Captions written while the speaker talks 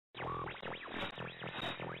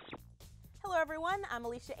everyone, I'm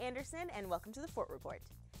Alicia Anderson and welcome to the Fort Report.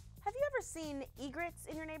 Have you ever seen egrets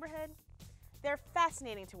in your neighborhood? They're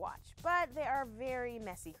fascinating to watch, but they are very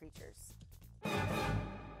messy creatures.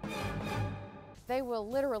 They will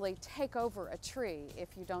literally take over a tree if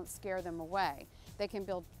you don't scare them away. They can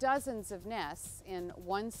build dozens of nests in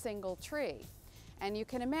one single tree. And you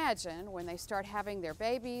can imagine when they start having their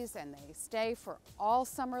babies and they stay for all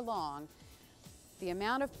summer long, the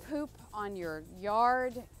amount of poop on your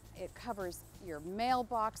yard, it covers your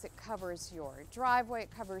mailbox, it covers your driveway,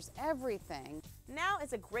 it covers everything. Now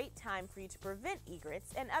is a great time for you to prevent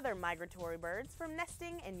egrets and other migratory birds from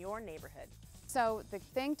nesting in your neighborhood. So the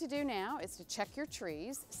thing to do now is to check your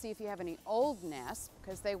trees, see if you have any old nests,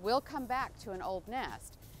 because they will come back to an old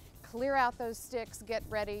nest. Clear out those sticks, get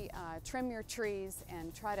ready, trim your trees,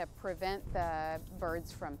 and try to prevent the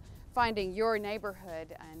birds from finding your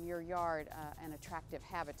neighborhood and your yard an attractive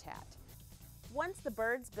habitat. Once the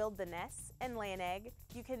birds build the nests and lay an egg,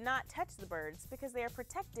 you cannot touch the birds because they are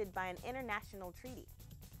protected by an international treaty.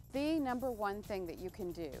 The number one thing that you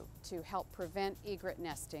can do to help prevent egret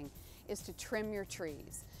nesting is to trim your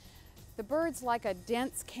trees. The birds like a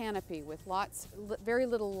dense canopy with very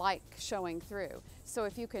little light showing through. So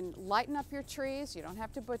if you can lighten up your trees, you don't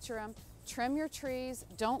have to butcher them, trim your trees,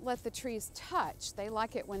 don't let the trees touch. They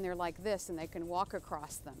like it when they're like this and they can walk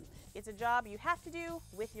across them. It's a job you have to do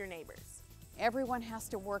with your neighbors. Everyone has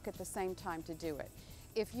to work at the same time to do it.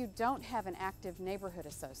 If you don't have an active neighborhood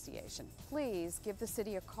association, please give the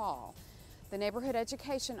city a call. The Neighborhood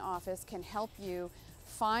Education Office can help you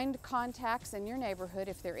find contacts in your neighborhood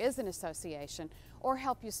if there is an association, or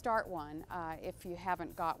help you start one if you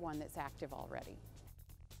haven't got one that's active already.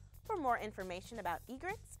 For more information about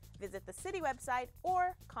egrets, visit the city website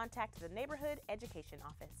or contact the Neighborhood Education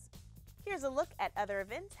Office. Here's a look at other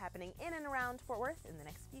events happening in and around Fort Worth in the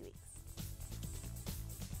next few weeks.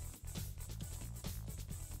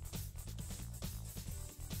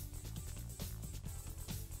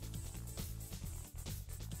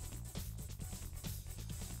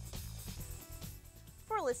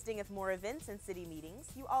 For a listing of more events and city meetings,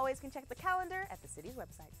 you always can check the calendar at the city's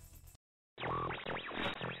website.